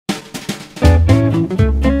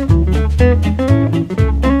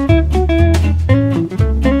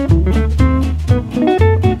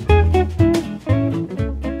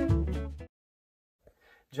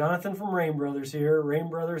Jonathan from Rain Brothers here,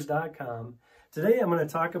 rainbrothers.com. Today I'm going to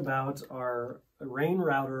talk about our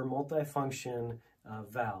RainRouter multifunction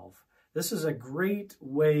valve. This is a great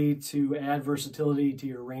way to add versatility to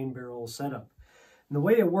your rain barrel setup. And the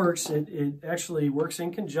way it works, it actually works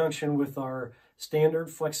in conjunction with our standard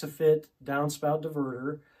FlexiFit downspout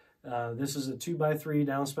diverter. This is a 2x3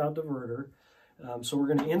 downspout diverter. So we're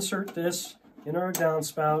going to insert this in our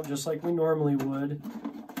downspout just like we normally would.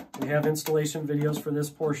 We have installation videos for this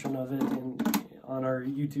portion of it on our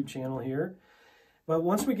YouTube channel here. But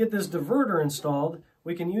once we get this diverter installed,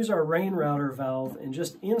 we can use our RainRouter valve and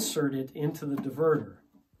just insert it into the diverter.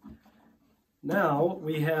 Now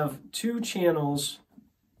we have two channels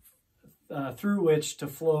through which to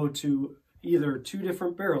flow to either two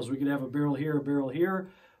different barrels. We could have a barrel here,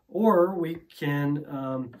 or we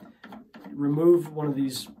can remove one of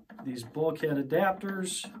these bulkhead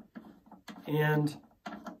adapters and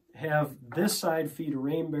have this side feed a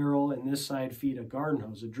rain barrel and this side feed a garden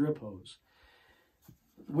hose, a drip hose.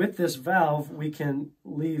 With this valve, we can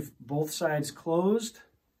leave both sides closed.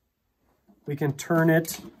 We can turn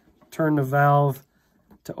the valve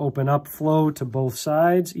to open up flow to both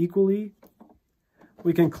sides equally.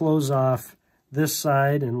 We can close off this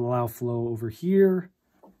side and allow flow over here,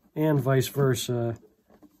 and vice versa,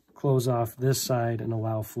 close off this side and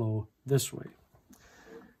allow flow this way.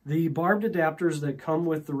 The barbed adapters that come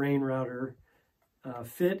with the RainRouter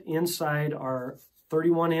fit inside our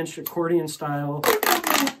 31-inch accordion style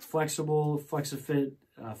flexible FlexiFit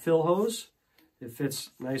fill hose. It fits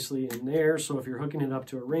nicely in there, so if you're hooking it up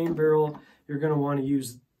to a rain barrel, you're going to want to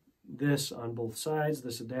use this on both sides,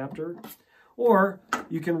 this adapter. Or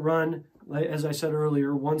you can run, as I said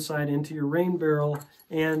earlier, one side into your rain barrel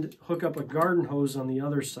and hook up a garden hose on the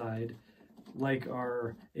other side, like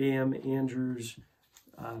our AM Andrews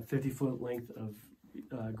 50-foot length of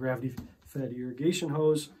gravity-fed irrigation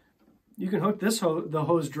hose. You can hook the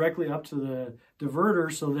hose directly up to the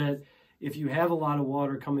diverter so that if you have a lot of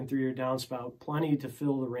water coming through your downspout, plenty to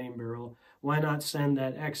fill the rain barrel, why not send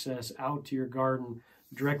that excess out to your garden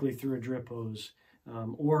directly through a drip hose?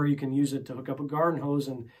 Or you can use it to hook up a garden hose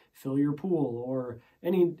and fill your pool, or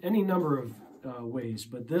any number of ways.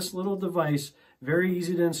 But this little device, very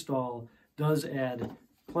easy to install, does add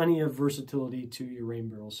plenty of versatility to your rain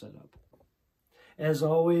barrel setup. As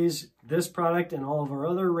always, this product and all of our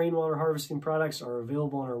other rainwater harvesting products are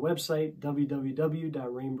available on our website,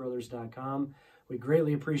 www.rainbrothers.com. We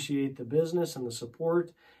greatly appreciate the business and the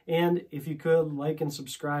support. And if you could like and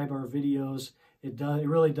subscribe our videos, it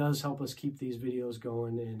really does help us keep these videos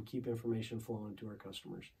going and keep information flowing to our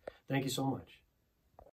customers. Thank you so much.